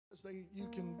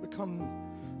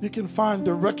You can find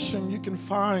direction, you can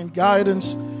find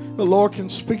guidance. The Lord can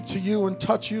speak to you and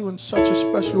touch you in such a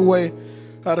special way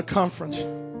at a conference.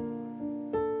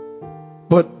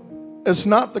 But it's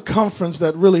not the conference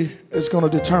that really is going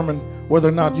to determine whether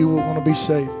or not you will want to be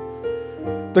saved.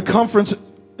 The conference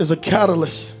is a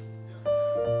catalyst.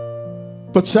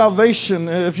 But salvation,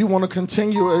 if you want to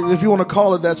continue, if you want to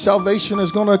call it that, salvation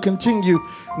is going to continue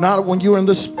not when you're in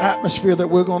this atmosphere that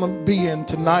we're going to be in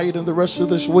tonight and the rest of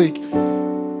this week.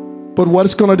 But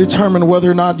what's going to determine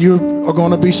whether or not you are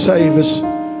going to be saved is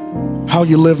how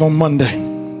you live on Monday.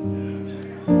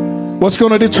 What's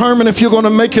going to determine if you're going to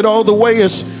make it all the way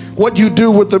is what you do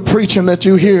with the preaching that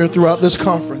you hear throughout this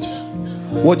conference.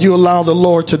 What you allow the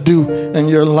Lord to do in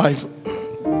your life.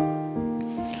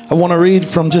 I want to read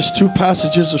from just two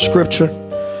passages of scripture.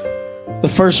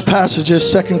 The first passage is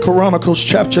 2 Chronicles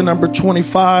chapter number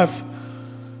 25.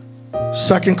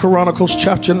 2 Chronicles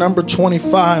chapter number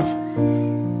 25.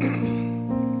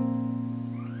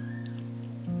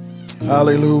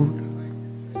 Hallelujah.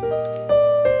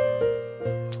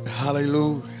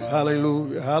 Hallelujah.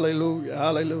 Hallelujah. Hallelujah.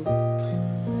 Hallelujah.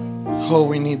 Oh,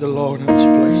 we need the Lord in this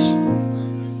place.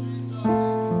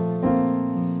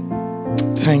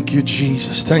 Thank you,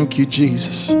 Jesus. Thank you,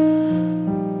 Jesus.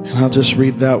 And I'll just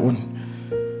read that one.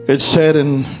 It said,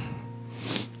 and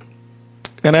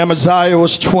Amaziah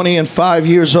was 25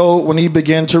 years old when he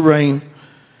began to reign.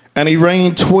 And he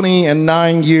reigned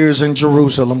 29 years in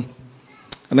Jerusalem.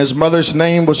 And his mother's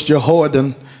name was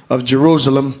Jehoiadan of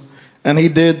Jerusalem. And he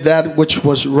did that which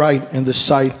was right in the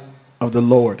sight of the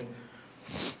Lord.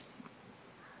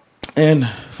 And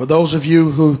for those of you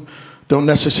who don't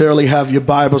necessarily have your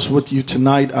Bibles with you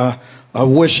tonight, I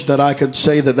wish that I could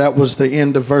say that that was the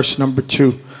end of verse number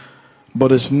 2,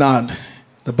 but it's not.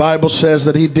 The Bible says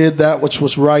that he did that which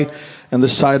was right in the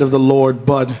sight of the Lord,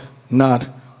 but not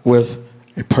with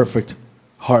a perfect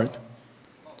heart.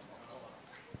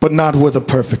 But not with a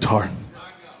perfect heart.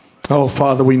 Oh,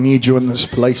 Father, we need you in this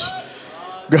place.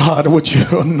 God, would you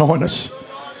anoint us?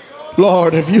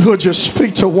 Lord, if you would just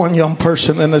speak to one young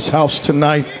person in this house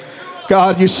tonight.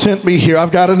 God, you sent me here.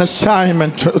 I've got an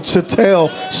assignment to tell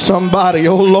somebody,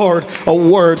 oh Lord, a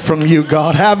word from you,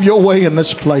 God. Have your way in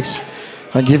this place.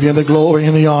 I give you the glory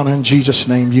and the honor in Jesus'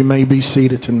 name. You may be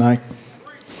seated tonight.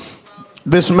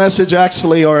 This message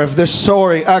actually, or if this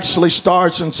story actually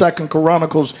starts in 2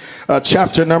 Chronicles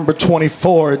chapter number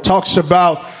 24. It talks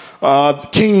about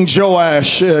King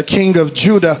Joash, king of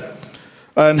Judah,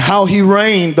 and how he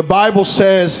reigned. The Bible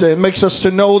says, it makes us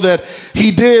to know that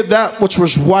he did that which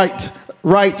was right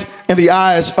in the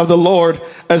eyes of the Lord,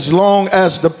 as long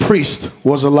as the priest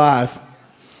was alive.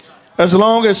 As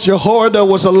long as Jehoiada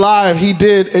was alive, he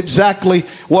did exactly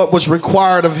what was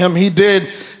required of him. He prayed,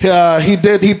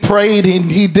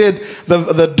 he did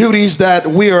the duties that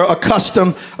we are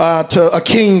accustomed to a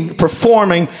king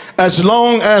performing, as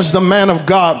long as the man of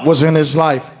God was in his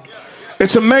life.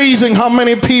 It's amazing how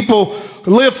many people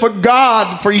live for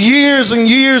God for years and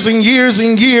years and years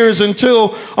and years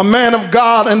until a man of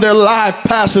God in their life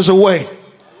passes away.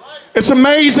 It's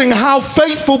amazing how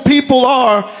faithful people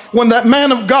are when that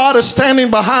man of God is standing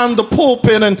behind the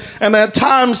pulpit, and at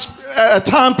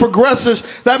time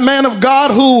progresses, that man of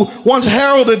God who once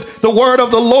heralded the word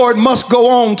of the Lord must go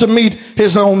on to meet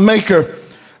his own maker.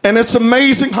 And it's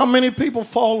amazing how many people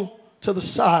fall to the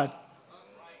side.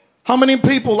 How many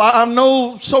people, I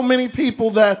know so many people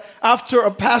that after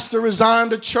a pastor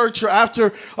resigned the church, or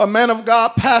after a man of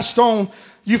God passed on,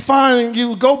 you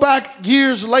go back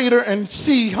years later and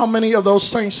see how many of those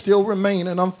saints still remain.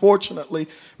 And unfortunately,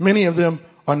 many of them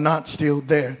are not still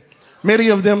there. Many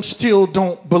of them still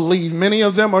don't believe. Many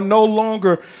of them are no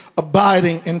longer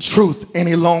abiding in truth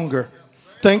any longer.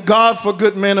 Thank God for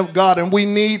good men of God, and we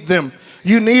need them.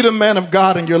 You need a man of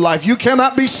God in your life. You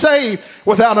cannot be saved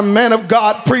without a man of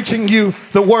God preaching you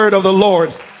the word of the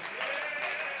Lord.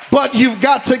 But you've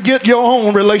got to get your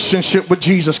own relationship with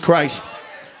Jesus Christ.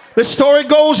 The story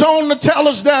goes on to tell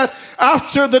us that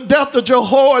after the death of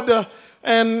Jehoiada,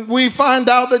 and we find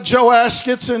out that Joash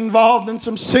gets involved in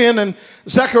some sin, and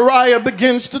Zechariah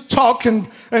begins to talk and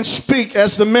speak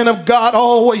as the men of God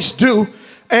always do.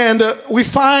 And we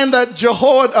find that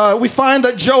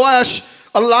Joash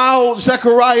allowed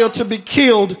Zechariah to be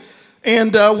killed,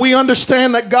 and we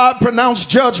understand that God pronounced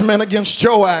judgment against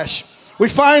Joash. We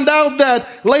find out that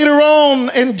later on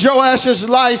in Joash's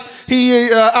life,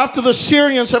 after the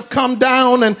Syrians have come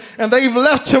down and they've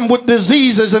left him with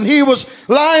diseases, and he was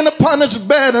lying upon his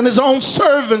bed, and his own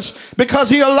servants, because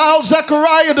he allowed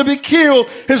Zechariah to be killed,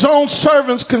 his own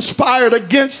servants conspired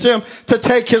against him to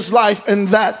take his life, and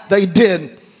that they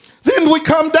did. Then we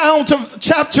come down to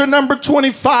chapter number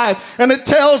 25, and it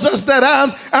tells us that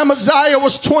Amaziah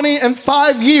was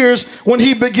 25 years when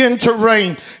he began to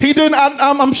reign.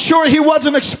 I'm sure he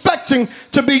wasn't expecting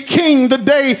to be king the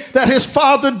day that his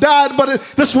father died, but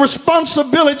this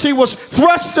responsibility was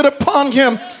thrusted upon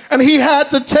him, and he had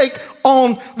to take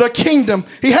on the kingdom.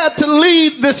 He had to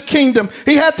lead this kingdom.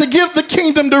 He had to give the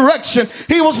kingdom direction.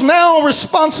 He was now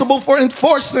responsible for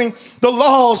enforcing the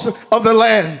laws of the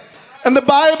land. And the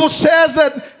Bible says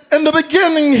that in the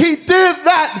beginning, he did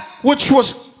that which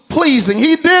was pleasing.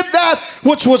 He did that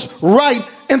which was right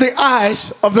in the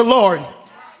eyes of the Lord.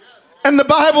 And the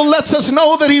Bible lets us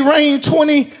know that he reigned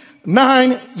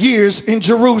 29 years in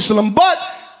Jerusalem, but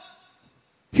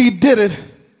he did it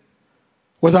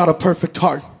without a perfect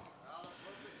heart.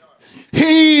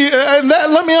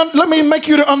 Let me make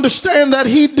you to understand that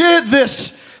he did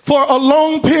this for a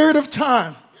long period of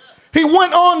time. He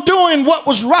went on doing what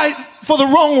was right for the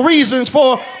wrong reasons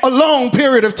for a long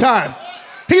period of time.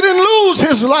 He didn't lose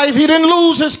his life. He didn't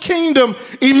lose his kingdom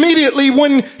immediately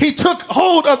when he took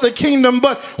hold of the kingdom.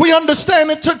 But we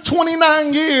understand it took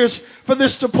 29 years for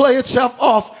this to play itself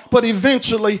off. But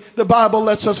eventually, the Bible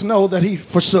lets us know that he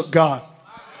forsook God.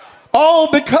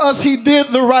 All because he did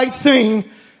the right thing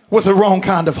with the wrong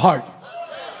kind of heart.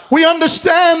 We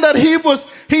understand that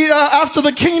after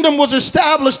the kingdom was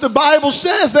established, the Bible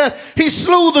says that he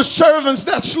slew the servants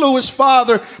that slew his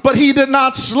father, but he did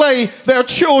not slay their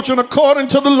children according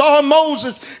to the law of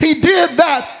Moses. He did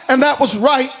that, and that was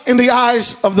right in the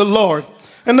eyes of the Lord.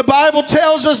 And the Bible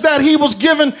tells us that he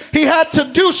had to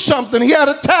do something. He had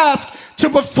a task to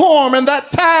perform, and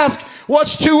that task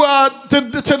was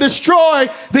to destroy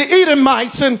the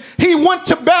Edomites. And he went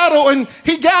to battle, and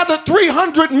he gathered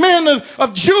 300 men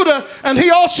of Judah, and he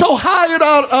also hired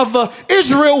out of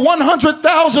Israel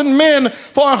 100,000 men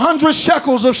for 100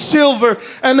 shekels of silver.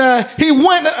 And he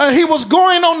was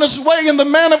going on this way, and the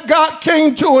man of God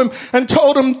came to him and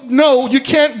told him, no, you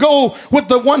can't go with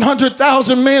the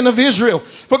 100,000 men of Israel,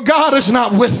 for God is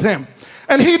not with them.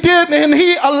 And he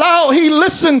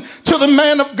listened to the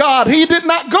man of God. He did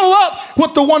not go up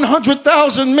with the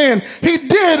 100,000 men. He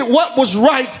did what was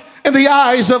right in the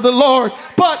eyes of the Lord,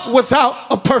 but without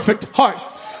a perfect heart.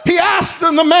 He asked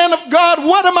him, the man of God,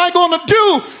 what am I going to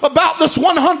do about this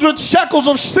 100 shekels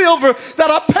of silver that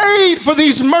I paid for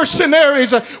these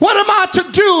mercenaries? What am I to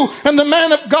do? And the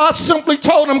man of God simply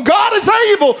told him, God is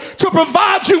able to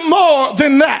provide you more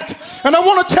than that. And I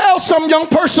want to tell some young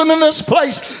person in this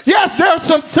place, yes, there are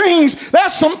some things,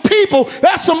 there's some people,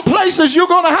 there's some places you're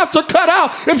going to have to cut out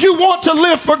if you want to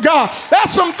live for God. There's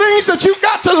some things that you've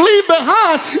got to leave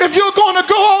behind if you're going to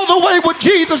go all the way with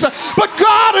Jesus. But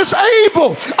God is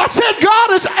able. I said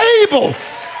God is able.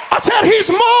 I said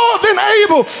he's more than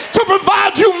able to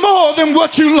provide you more than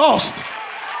what you lost.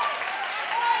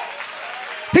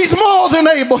 He's more than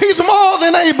able. He's more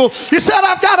than able. You said,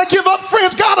 I've got to give up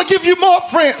friends. God will give you more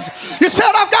friends. You said,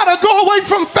 I've got to go away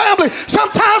from family.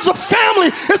 Sometimes a family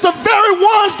is the very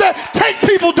ones that take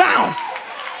people down.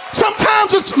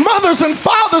 Sometimes it's mothers and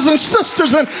fathers and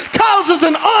sisters and cousins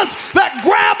and aunts that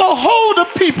grab a hold of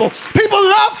people. People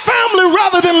love family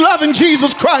rather than loving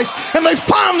Jesus Christ, and they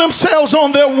find themselves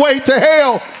on their way to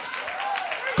hell.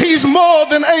 He's more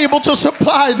than able to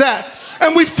supply that.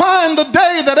 And we find the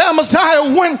day that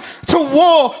Amaziah went to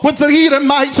war with the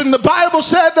Edomites, and the Bible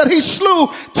said that he slew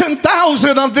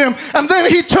 10,000 of them. And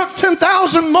then he took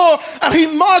 10,000 more and he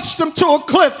marched them to a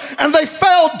cliff, and they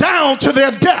fell down to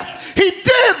their death. He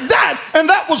did that, and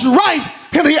that was right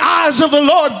in the eyes of the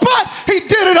Lord, but he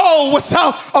did it all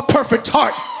without a perfect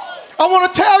heart. I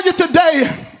want to tell you today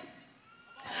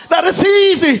that it's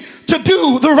easy to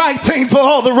do the right thing for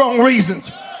all the wrong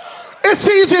reasons. It's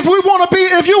easy if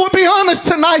you would be honest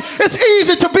tonight, it's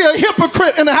easy to be a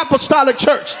hypocrite in the apostolic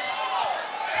church.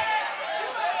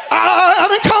 I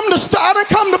didn't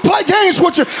come to play games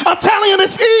with you. I'm telling you,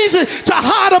 it's easy to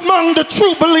hide among the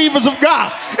true believers of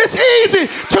God. It's easy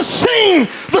to sing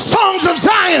the songs of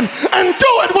Zion and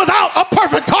do it without a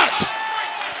perfect heart.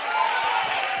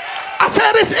 I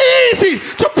said it's easy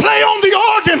to play on the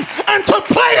organ and to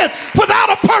play it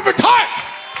without a perfect heart.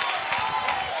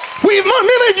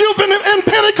 Many of you have been in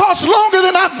Pentecost longer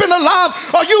than I've been alive,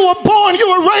 or you were born, you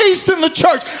were raised in the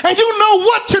church, and you know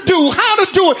what to do, how to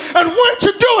do it, and when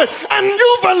to do it, and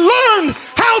you've learned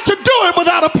how to do it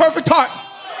without a perfect heart.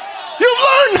 You've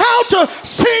learned how to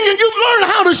sing, and you've learned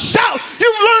how to shout,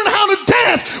 you've learned how to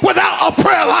dance without a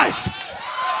prayer life.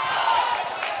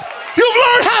 You've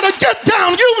learned how to get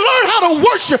down. You've learned how to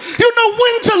worship. You know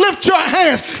when to lift your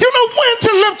hands. You know when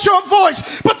to lift your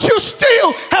voice. But you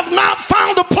still have not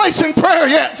found a place in prayer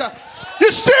yet.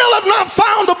 You still have not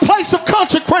found a place of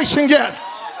consecration yet.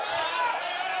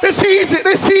 It's easy,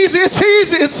 it's easy, it's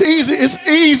easy, it's easy, it's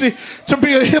easy to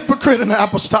be a hypocrite in the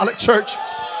apostolic church.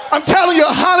 I'm telling you,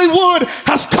 Hollywood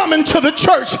has come into the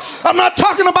church. I'm not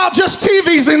talking about just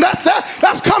TVs and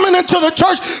that's coming into the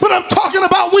church, but I'm talking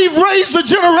about we've raised a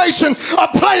generation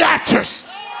of play actors.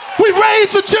 We've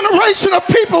raised a generation of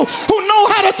people who know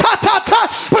how to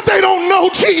ta-ta-ta, but they don't know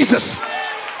Jesus.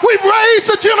 We've raised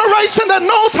a generation that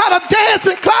knows how to dance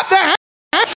and clap their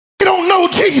hands. They don't know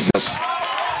Jesus.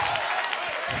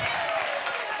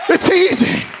 It's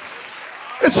easy.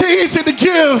 It's easy to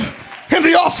give in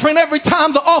the offering every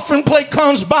time the offering plate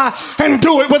comes by and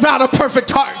do it without a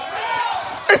perfect heart.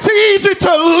 It's easy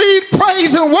to lead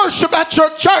praise and worship at your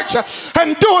church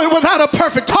and do it without a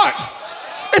perfect heart.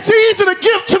 It's easy to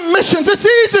give to missions. It's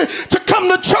easy to come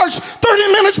to church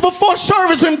 30 minutes before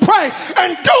service and pray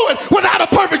and do it without a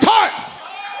perfect heart.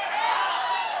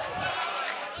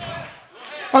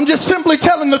 I'm just simply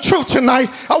telling the truth tonight.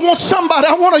 I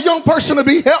want a young person to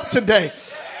be helped today.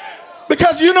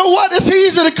 Because you know what? It's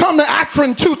easy to come to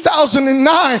Akron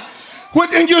 2009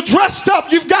 and you're dressed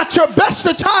up. You've got your best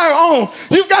attire on.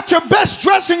 You've got your best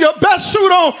dress and your best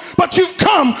suit on, but you've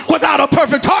come without a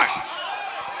perfect heart.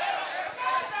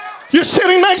 You're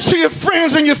sitting next to your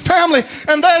friends and your family,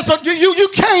 and you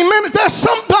came in. There's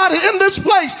somebody in this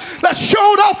place that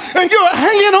showed up, and you're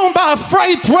hanging on by a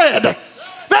frayed thread.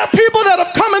 There are people that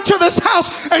have come into this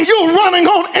house, and you're running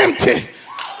on empty.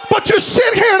 But you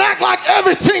sit here and act like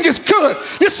everything is good.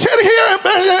 You sit here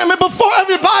and before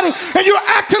everybody, and you're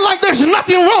acting like there's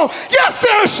nothing wrong. Yes,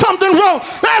 there is something wrong.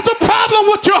 There's a problem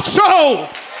with your soul.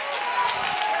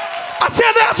 I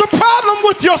said there's a problem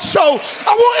with your soul.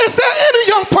 Is there any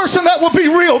young person that will be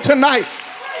real tonight?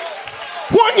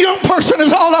 One young person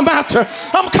is all I'm after.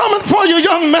 I'm coming for you,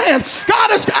 young man.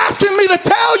 God is asking me to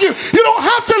tell you, you don't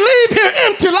have to leave here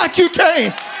empty like you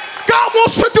came. God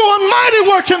wants to do a mighty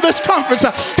work in this conference.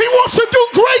 He wants to do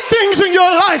great things in your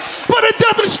life, but it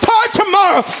doesn't start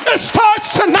tomorrow. It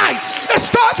starts tonight. It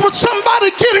starts with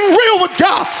somebody getting real with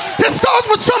God. It starts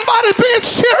with somebody being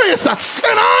serious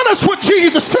and honest with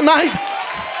Jesus tonight.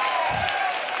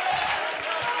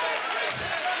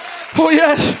 Oh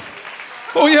yes,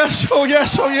 oh yes, oh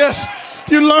yes, oh yes.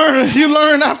 You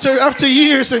learn after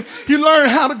years, and you learn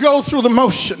how to go through the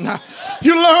motion.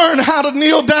 You learn how to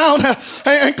kneel down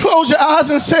and close your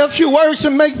eyes and say a few words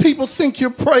and make people think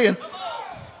you're praying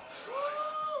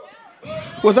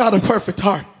without a perfect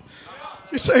heart.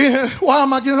 You say, why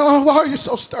are you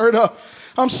so stirred up?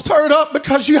 I'm stirred up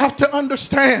because you have to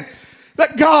understand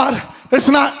that God is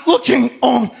not looking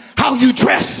on how you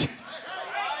dress.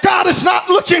 God is not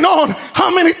looking on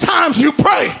how many times you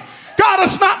pray. God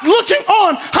is not looking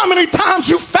on how many times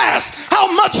you fast,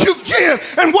 how much you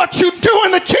give, and what you do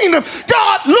in the kingdom.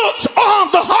 God looks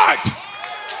on the heart.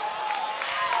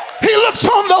 He looks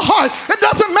on the heart. It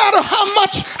doesn't matter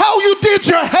how you did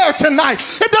your hair tonight.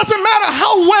 It doesn't matter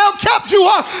how well kept you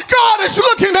are. God is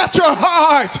looking at your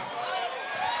heart.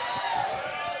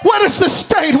 What is the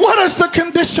state? What is the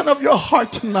condition of your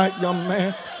heart tonight, young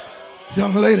man,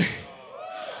 young lady?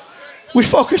 We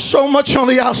focus so much on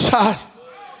the outside.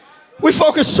 We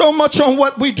focus so much on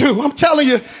what we do. I'm telling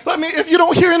you, if you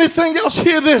don't hear anything else,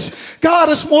 hear this. God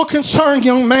is more concerned,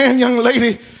 young man, young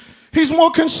lady. He's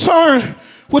more concerned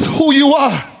with who you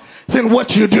are than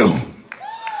what you do.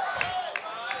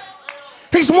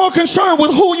 He's more concerned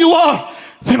with who you are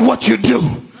than what you do.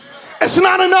 It's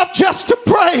not enough just to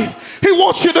pray. He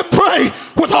wants you to pray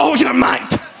with all your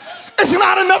might. It's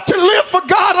not enough to live for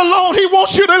God alone. He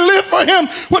wants you to live for him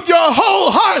with your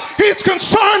whole heart. He's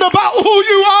concerned about who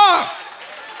you are.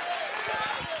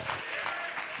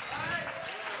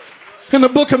 In the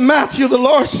book of Matthew, the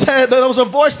Lord said that there was a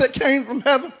voice that came from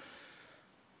heaven.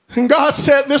 And God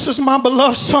said, this is my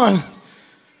beloved son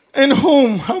in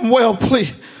whom I'm well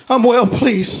pleased.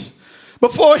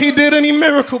 Before he did any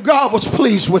miracle, God was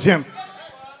pleased with him.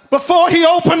 Before he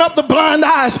opened up the blind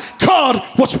eyes, God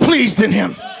was pleased in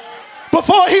him.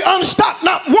 Before he unstopped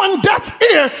not one deaf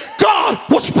ear, God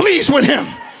was pleased with him.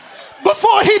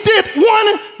 Before he did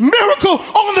one miracle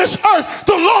on this earth,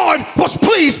 the Lord was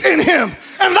pleased in him.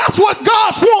 And that's what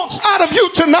God wants out of you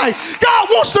tonight. God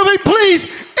wants to be pleased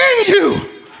in you.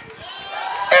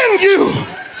 In you.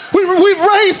 We've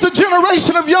raised a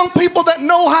generation of young people that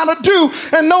know how to do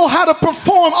and know how to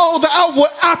perform all the outward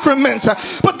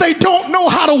accoutrements, but they don't know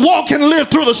how to walk and live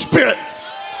through the Spirit.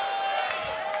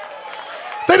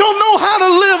 They don't know how to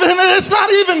live, and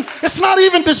it's not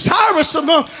even desirous of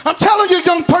them. I'm telling you,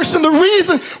 young person, the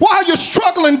reason why you're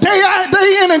struggling day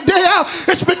in and day out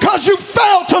is because you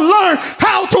failed to learn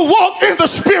how to walk in the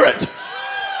Spirit.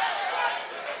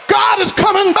 God is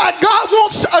coming back. God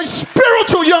wants a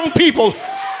spiritual young people.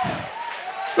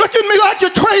 Look at me like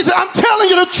you're crazy. I'm telling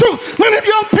you the truth. Many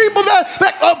young people that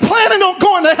are planning on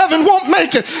going to heaven won't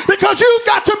make it because you've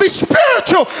got to be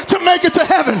spiritual to make it to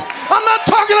heaven. I'm not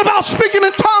talking about speaking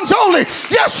in tongues only.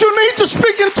 Yes, you need to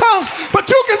speak in tongues, but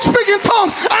you can speak in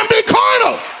tongues and be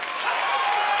carnal.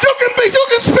 You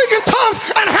can speak in tongues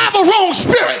and have a wrong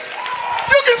spirit.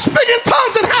 You can speak in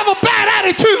tongues and have a bad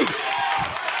attitude.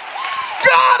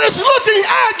 God is looking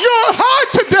at your heart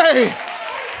today.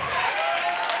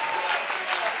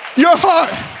 Your heart.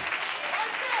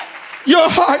 Your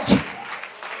heart.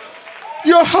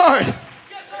 Your heart.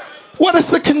 What is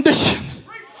the condition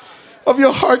of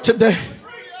your heart today?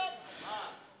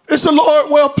 Is the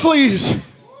Lord well pleased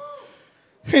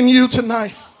in you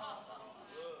tonight?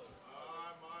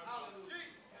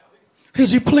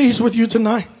 Is he pleased with you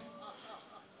tonight?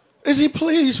 Is he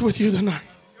pleased with you tonight?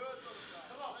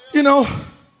 You know,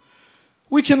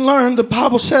 we can learn. The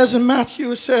Bible says in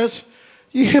Matthew, it says,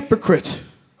 ye hypocrites.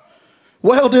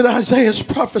 Well did Isaiah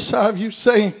prophesy of you,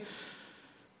 saying,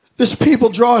 this people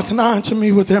draweth nigh unto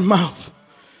me with their mouth,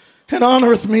 and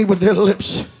honoreth me with their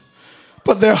lips,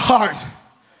 but their heart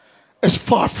is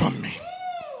far from me.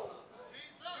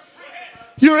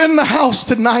 You're in the house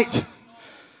tonight.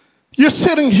 You're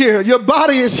sitting here. Your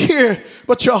body is here,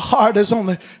 but your heart is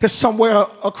somewhere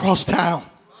across town.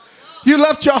 You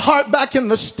left your heart back in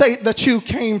the state that you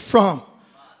came from.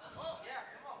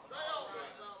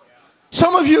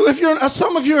 Some of you, if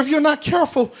you're not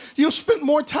careful, you'll spend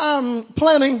more time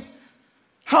planning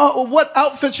what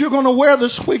outfits you're going to wear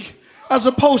this week as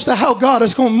opposed to how God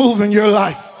is going to move in your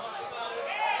life.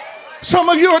 Some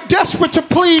of you are desperate to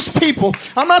please people.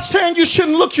 I'm not saying you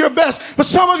shouldn't look your best, but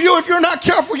some of you, if you're not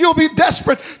careful, you'll be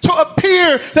desperate to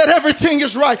appear that everything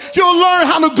is right. You'll learn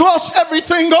how to gloss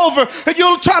everything over, and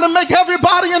you'll try to make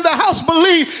everybody in the house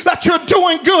believe that you're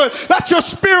doing good, that you're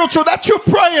spiritual, that you're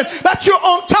praying, that you're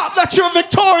on top, that you're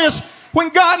victorious, when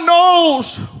God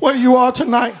knows where you are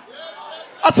tonight.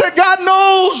 I said, God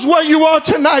knows where you are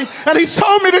tonight, and he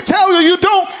told me to tell you, you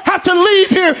don't have to leave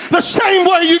here the same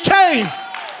way you came.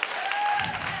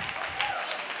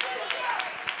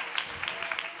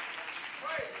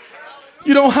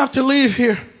 You don't have to leave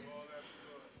here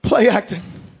play acting.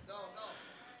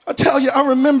 I tell you, I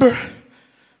remember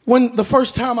when the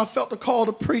first time I felt the call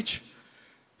to preach,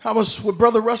 I was with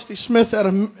Brother Rusty Smith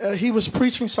he was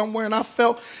preaching somewhere, and I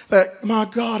felt that, my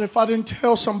God, if I didn't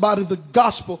tell somebody the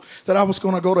gospel, that I was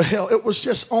going to go to hell. It was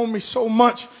just on me so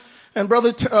much. And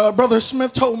Brother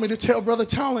Smith told me to tell Brother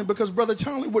Townley, because Brother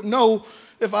Townley would know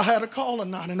if I had a call or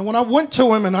not. And when I went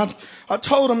to him and I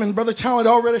told him, and Brother Townley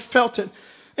already felt it,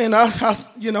 and I,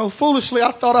 foolishly,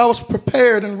 I thought I was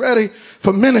prepared and ready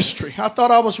for ministry. I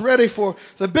thought I was ready for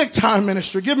the big time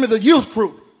ministry. Give me the youth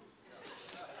group.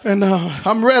 And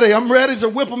I'm ready. I'm ready to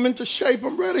whip them into shape.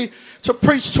 I'm ready to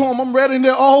preach to them. I'm ready.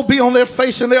 They'll all be on their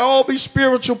face and they'll all be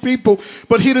spiritual people.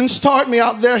 But he didn't start me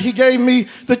out there. He gave me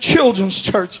the children's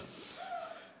church.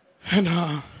 And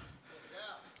I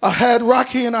had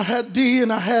Rocky and I had Dee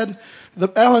and I had the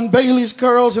Alan Bailey's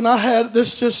girls, and I had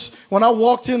this just, when I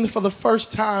walked in for the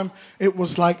first time, it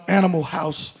was like Animal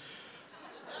House.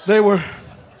 They were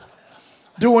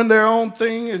doing their own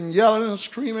thing and yelling and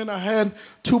screaming. I had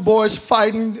two boys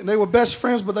fighting, and they were best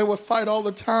friends, but they would fight all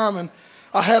the time. And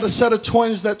I had a set of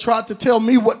twins that tried to tell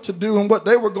me what to do and what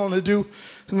they were going to do,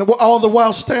 and all the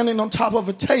while standing on top of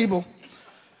a table.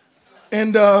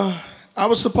 And I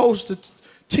was supposed to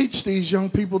teach these young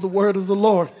people the word of the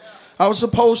Lord. I was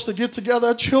supposed to get together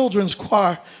a children's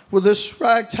choir with this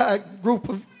ragtag group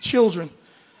of children.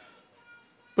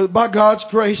 But by God's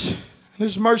grace and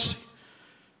his mercy,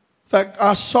 that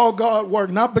I saw God work,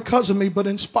 not because of me, but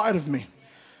in spite of me.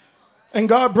 And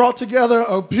God brought together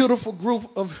a beautiful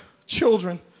group of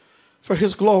children for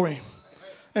his glory.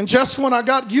 And just when I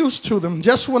got used to them,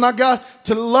 just when I got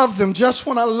to love them, just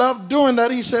when I loved doing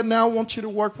that, he said, now I want you to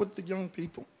work with the young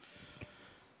people.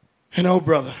 And oh,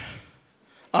 brother,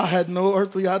 I had no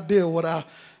earthly idea what I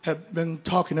had been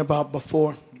talking about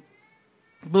before.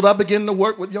 But I began to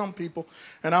work with young people,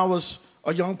 and I was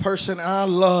a young person. I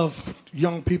love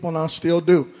young people, and I still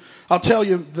do. I'll tell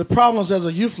you, the problems as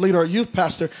a youth leader or youth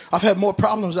pastor, I've had more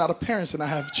problems out of parents than I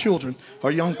have children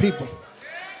or young people.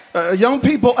 Young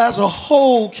people as a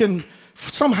whole can,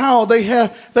 somehow they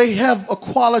have a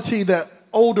quality that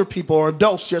older people or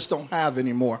adults just don't have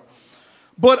anymore.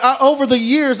 But over the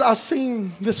years, I've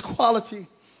seen this quality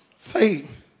fade.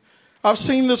 I've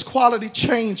seen this quality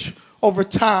change over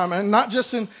time, and not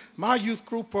just in my youth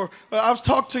group, or I've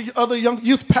talked to other young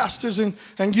youth pastors and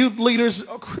youth leaders,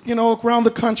 around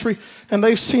the country, and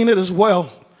they've seen it as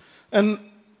well. And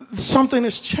something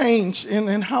has changed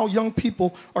in how young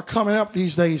people are coming up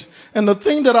these days. And the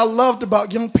thing that I loved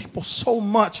about young people so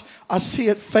much, I see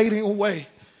it fading away.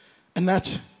 And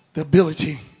that's the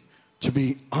ability to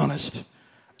be honest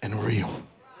and real.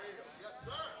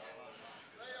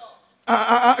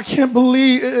 I can't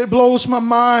believe it blows my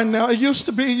mind now. It used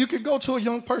to be you could go to a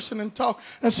young person and talk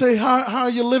and say, how are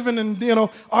you living? And,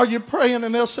 are you praying?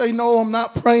 And they'll say, no, I'm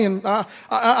not praying.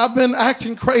 I've been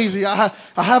acting crazy. I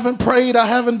haven't prayed. I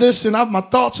haven't this. And my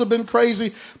thoughts have been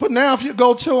crazy. But now if you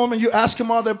go to them and you ask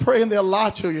them, are they praying? They'll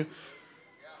lie to you.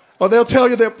 Or they'll tell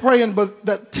you they're praying, but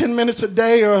that 10 minutes a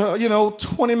day or,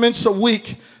 20 minutes a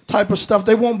week type of stuff,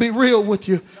 they won't be real with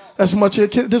you as much.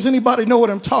 Does anybody know what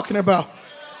I'm talking about?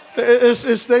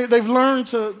 They've learned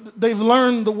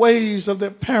the ways of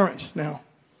their parents now.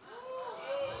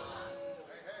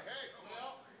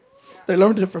 They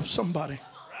learned it from somebody.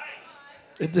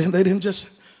 They didn't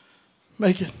just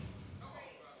make it.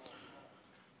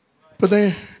 But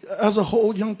they, as a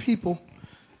whole, young people,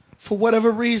 for whatever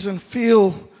reason,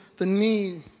 feel the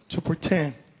need to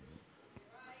pretend.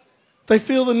 They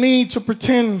feel the need to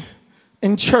pretend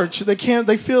in church. They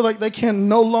feel like they can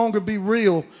no longer be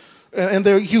real in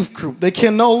their youth group. They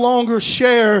can no longer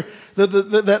share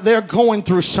that they're going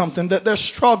through something, that they're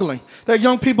struggling. There are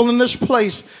young people in this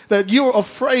place that you're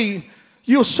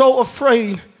so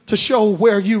afraid to show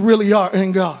where you really are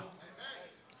in God.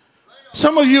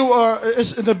 Some of you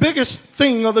the biggest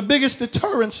thing or the biggest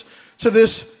deterrence to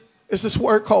this is this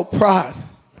word called pride.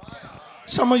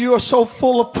 Some of you are so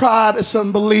full of pride, it's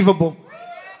unbelievable.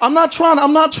 I'm not trying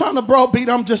to browbeat,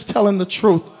 I'm just telling the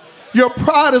truth. Your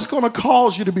pride is going to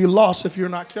cause you to be lost if you're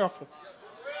not careful.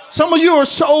 Some of you are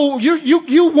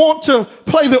you want to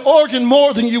play the organ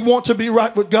more than you want to be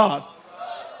right with God.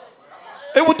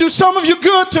 It would do some of you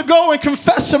good to go and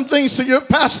confess some things to your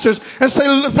pastors and say,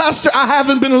 Pastor, I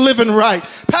haven't been living right.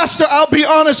 Pastor, I'll be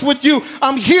honest with you.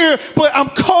 I'm here, but I'm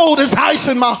cold as ice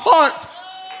in my heart.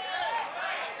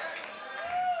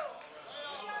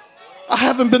 I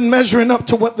haven't been measuring up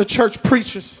to what the church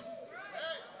preaches.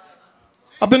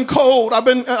 I've been cold. I've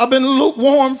been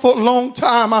lukewarm for a long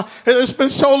time. It's been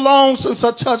so long since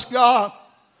I touched God.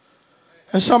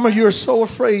 And some of you are so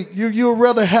afraid. You'd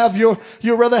rather have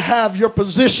your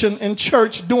position in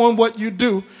church doing what you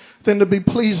do than to be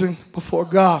pleasing before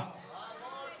God.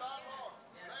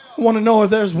 I want to know if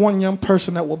there's one young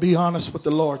person that will be honest with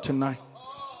the Lord tonight.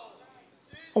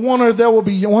 I wonder if there will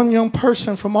be one young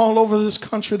person from all over this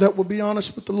country that will be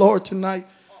honest with the Lord tonight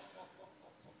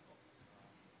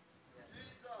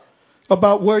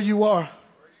about where you are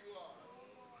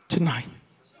tonight.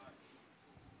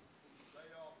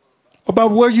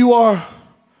 About where you are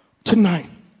tonight.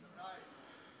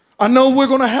 I know we're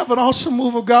going to have an awesome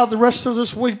move of God the rest of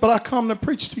this week, but I come to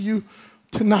preach to you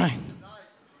tonight.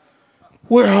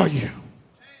 Where are you?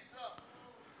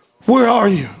 Where are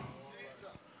you?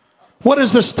 What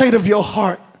is the state of your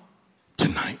heart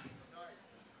tonight?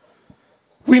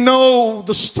 We know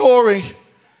the story.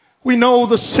 We know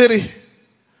the city.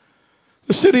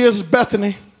 The city is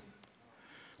Bethany.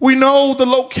 We know the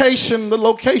location. The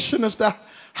location is the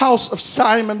house of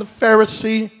Simon the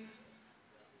Pharisee.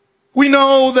 We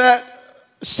know that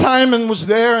Simon was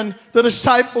there and the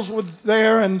disciples were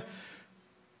there and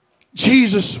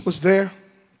Jesus was there.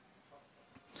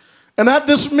 And at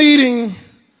this meeting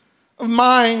of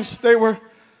minds, they were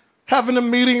having a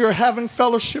meeting or having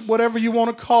fellowship, whatever you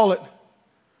want to call it.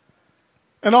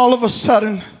 And all of a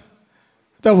sudden,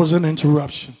 there was an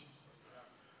interruption.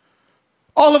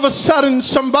 All of a sudden,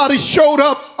 somebody showed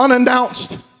up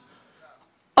unannounced,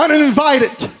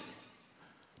 uninvited,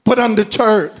 but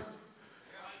undeterred.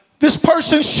 This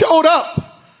person showed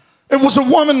up. It was a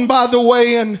woman, by the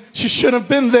way, and she shouldn't have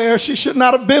been there. She should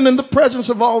not have been in the presence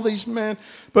of all these men,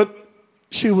 but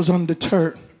she was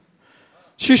undeterred.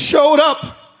 She showed up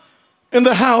in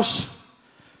the house,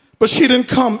 but she didn't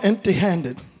come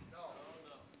empty-handed.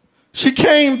 She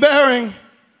came bearing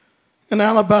an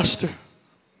alabaster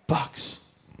box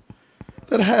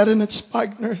that had in its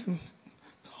spikenard and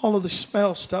all of the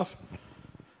smell stuff.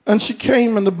 And she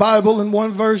came in the Bible in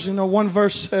one verse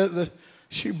said that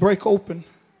she break open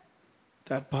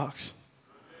that box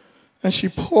and she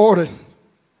poured it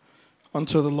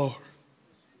unto the Lord.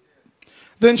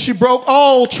 Then she broke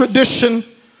all tradition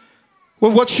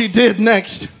with what she did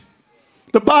next.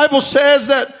 The Bible says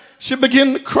that she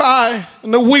began to cry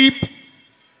and to weep,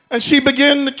 and she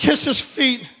began to kiss his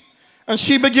feet, and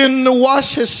she began to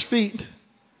wash his feet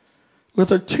with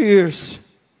her tears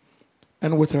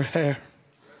and with her hair.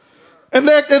 And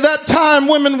at that time,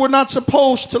 women were not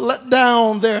supposed to let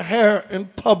down their hair in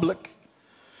public.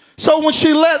 So when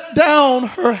she let down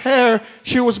her hair,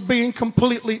 she was being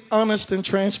completely honest and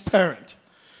transparent.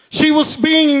 She was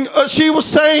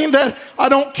saying that I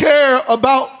don't care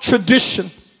about tradition.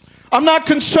 I'm not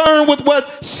concerned with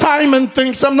what Simon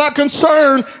thinks. I'm not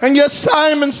concerned. And yet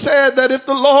Simon said that if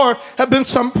the Lord had been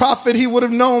some prophet, he would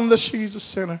have known that she's a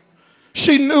sinner.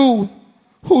 She knew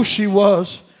who she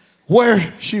was,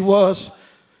 where she was.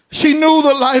 She knew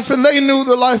the life, and they knew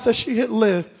the life that she had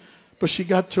lived. But she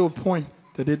got to a point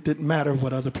that it didn't matter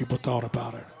what other people thought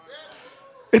about her.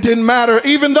 It didn't matter.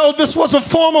 Even though this was a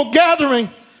formal gathering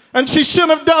and she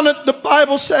shouldn't have done it, the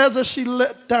Bible says that she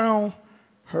let down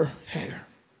her hair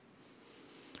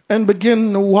and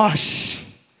began to wash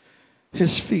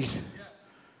his feet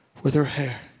with her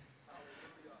hair.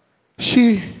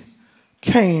 She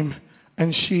came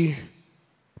and she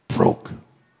broke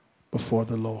before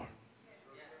the Lord.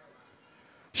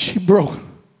 She broke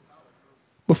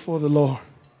before the Lord.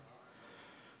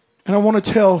 And I want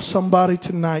to tell somebody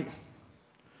tonight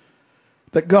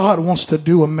that God wants to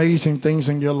do amazing things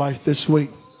in your life this week.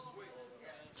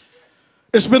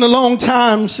 It's been a long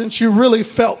time since you really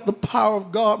felt the power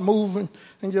of God moving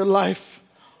in your life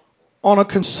on a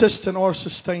consistent or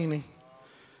sustaining.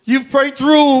 You've prayed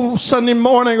through Sunday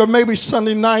morning or maybe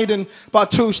Sunday night, and by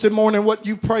Tuesday morning what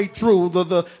you prayed through,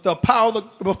 the power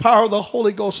of the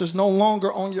Holy Ghost is no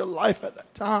longer on your life at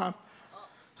that time.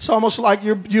 It's almost like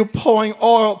you're pouring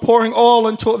oil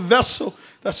into a vessel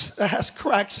that has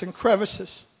cracks and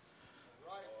crevices.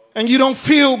 And you don't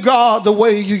feel God the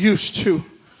way you used to.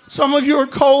 Some of you are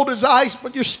cold as ice,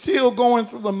 but you're still going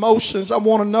through the motions. I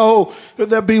want to know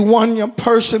that there be one young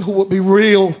person who will be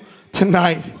real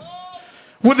tonight.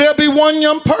 Would there be one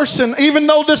young person, even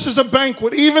though this is a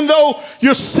banquet, even though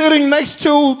you're sitting next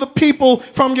to the people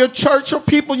from your church or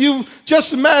people you've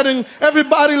just met, and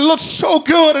everybody looks so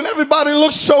good and everybody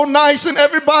looks so nice and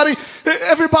everybody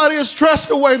is dressed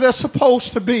the way they're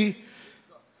supposed to be?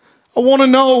 I want to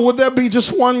know, would there be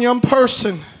just one young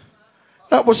person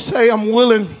that would say, I'm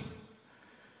willing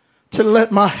to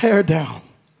let my hair down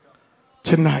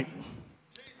tonight.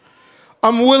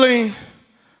 I'm willing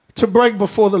to break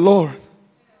before the Lord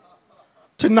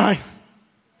tonight.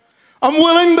 I'm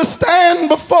willing to stand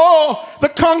before the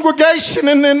congregation,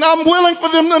 and then I'm willing for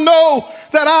them to know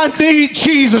that I need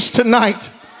Jesus tonight.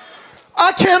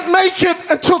 I can't make it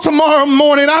until tomorrow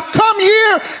morning. I've come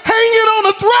here hanging on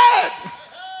a thread.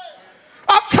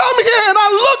 I've come here and I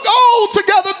look all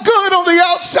together good on the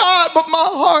outside, but my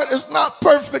heart is not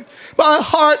perfect. My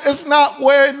heart is not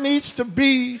where it needs to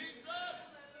be.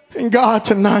 And God,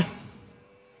 tonight,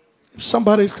 if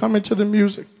somebody's coming to the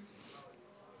music,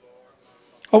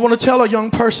 I want to tell a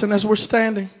young person as we're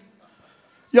standing,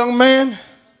 young man,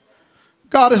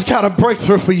 God has got a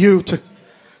breakthrough for you.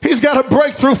 He's got a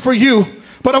breakthrough for you.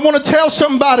 But I want to tell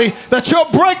somebody that your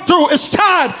breakthrough is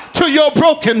tied to your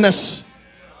brokenness.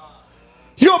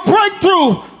 Your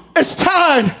breakthrough is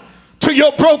tied to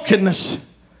your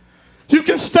brokenness. You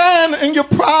can stand in your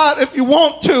pride if you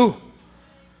want to,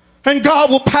 and God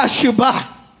will pass you by.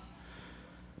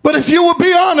 But if you will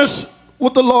be honest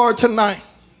with the Lord tonight,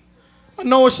 I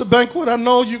know it's a banquet. I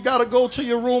know you got to go to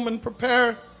your room and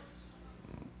prepare.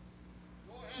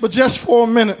 But just for a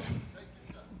minute,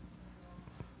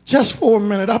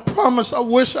 I promise, I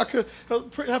wish I could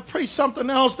have preached something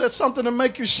else, that's something to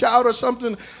make you shout or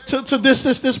something to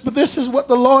this. But this is what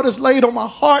the Lord has laid on my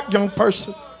heart, young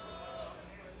person.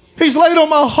 He's laid on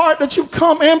my heart that you've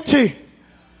come empty.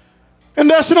 And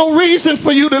there's no reason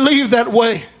for you to leave that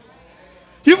way.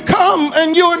 You've come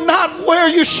and you're not where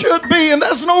you should be, and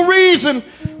there's no reason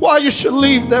why you should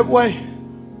leave that way.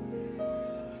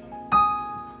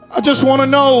 I just want to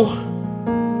know,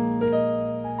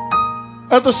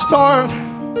 at the start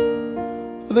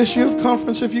of this youth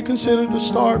conference, if you consider it the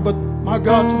start, but my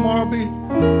God, tomorrow will be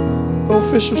the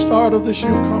official start of this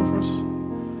youth conference.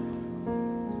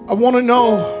 I want to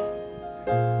know,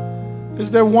 is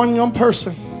there one young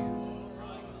person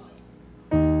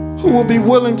who will be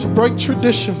willing to break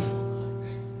tradition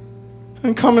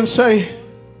and come and say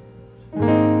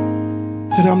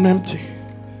that I'm empty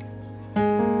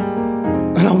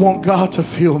and I want God to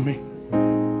fill me?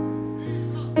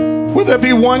 Will there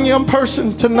be one young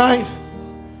person tonight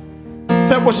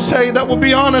that will say, that will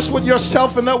be honest with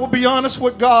yourself and that will be honest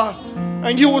with God,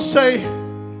 and you will say,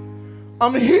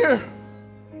 I'm here.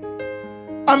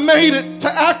 I made it to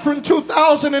Akron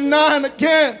 2009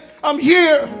 again. I'm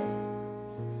here.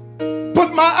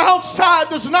 But my outside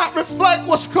does not reflect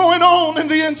what's going on in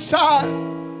the inside.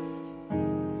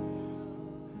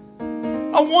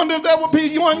 I wonder if there would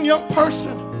be one young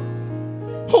person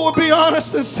who would be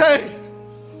honest and say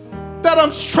that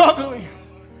I'm struggling.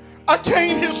 I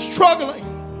came here struggling.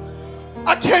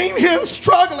 I came here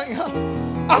struggling.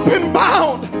 I've been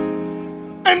bound,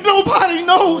 and nobody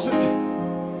knows it.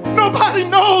 Nobody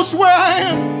knows where I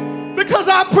am because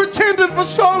I pretended for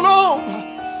so long.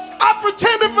 I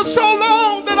pretended for so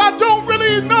long that I don't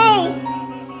really know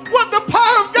what the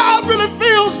power of God really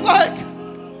feels like.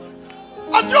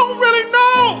 I don't really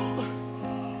know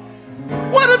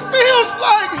what it feels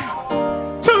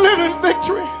like to live in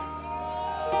victory.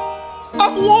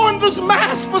 I've worn this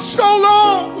mask for so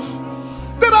long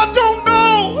that I don't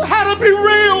know how to be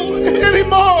real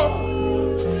anymore.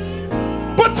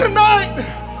 But tonight,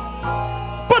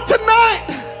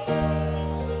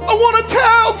 I want to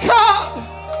tell God,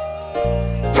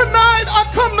 tonight I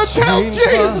come to tell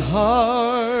Jesus,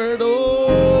 heart,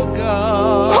 oh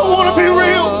God. I want to be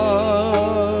real.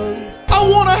 I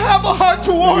want to have a heart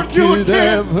toward you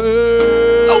again.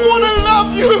 I want to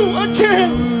love you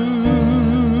again.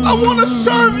 I want to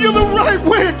serve you the right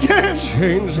way again.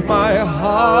 Change my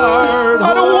heart.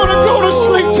 I don't want to go to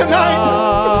sleep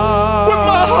tonight with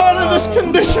my heart in this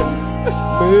condition.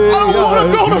 I don't want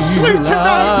to go to sleep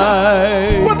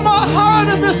tonight with my heart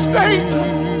in this state.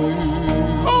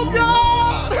 Oh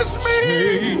God, it's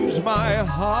me. Change my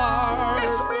heart.